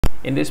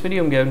In this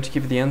video, I'm going to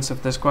give you the answer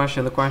of this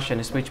question. The question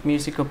is, which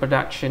musical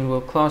production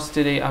will close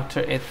today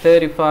after a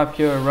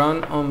 35-year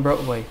run on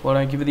Broadway? Well,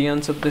 I give you the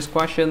answer of this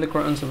question. The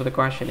correct answer for the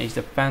question is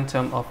The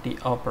Phantom of the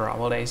Opera.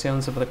 Well, that is the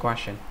answer for the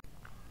question.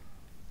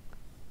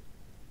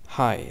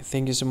 Hi,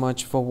 thank you so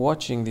much for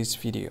watching this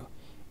video.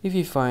 If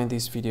you find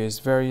this video is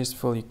very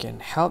useful, you can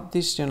help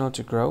this channel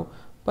to grow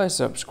by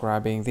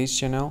subscribing this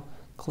channel.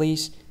 Click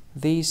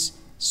this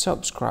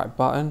subscribe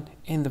button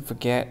and don't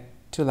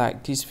forget to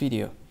like this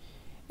video.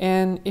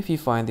 And if you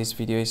find this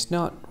video is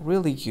not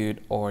really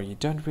good, or you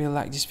don't really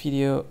like this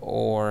video,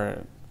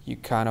 or you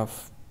kind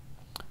of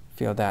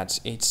feel that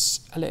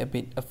it's a little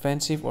bit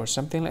offensive or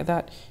something like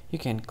that, you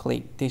can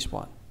click this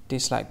one,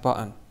 dislike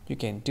button. You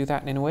can do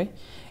that anyway.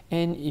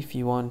 And if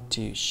you want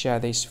to share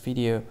this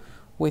video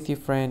with your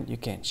friend, you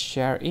can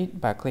share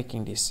it by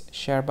clicking this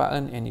share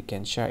button, and you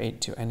can share it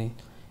to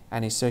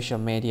any social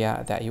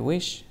media that you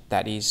wish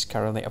that is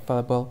currently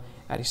available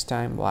at this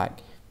time, like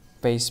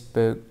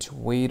Facebook,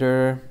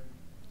 Twitter,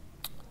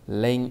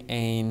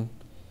 LinkedIn,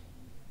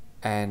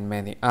 and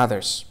many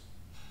others,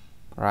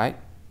 right?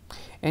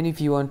 And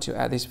if you want to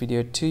add this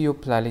video to your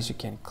playlist, you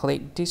can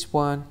click this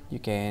one. You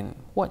can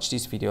watch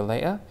this video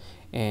later,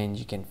 and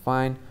you can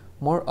find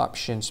more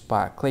options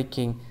by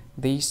clicking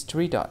these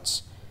three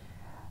dots.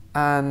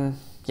 And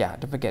yeah,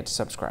 don't forget to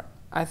subscribe.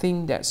 I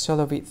think that's all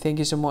of it. Thank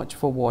you so much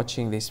for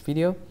watching this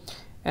video,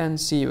 and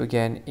see you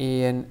again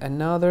in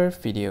another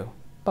video.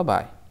 Bye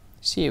bye.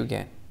 See you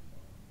again.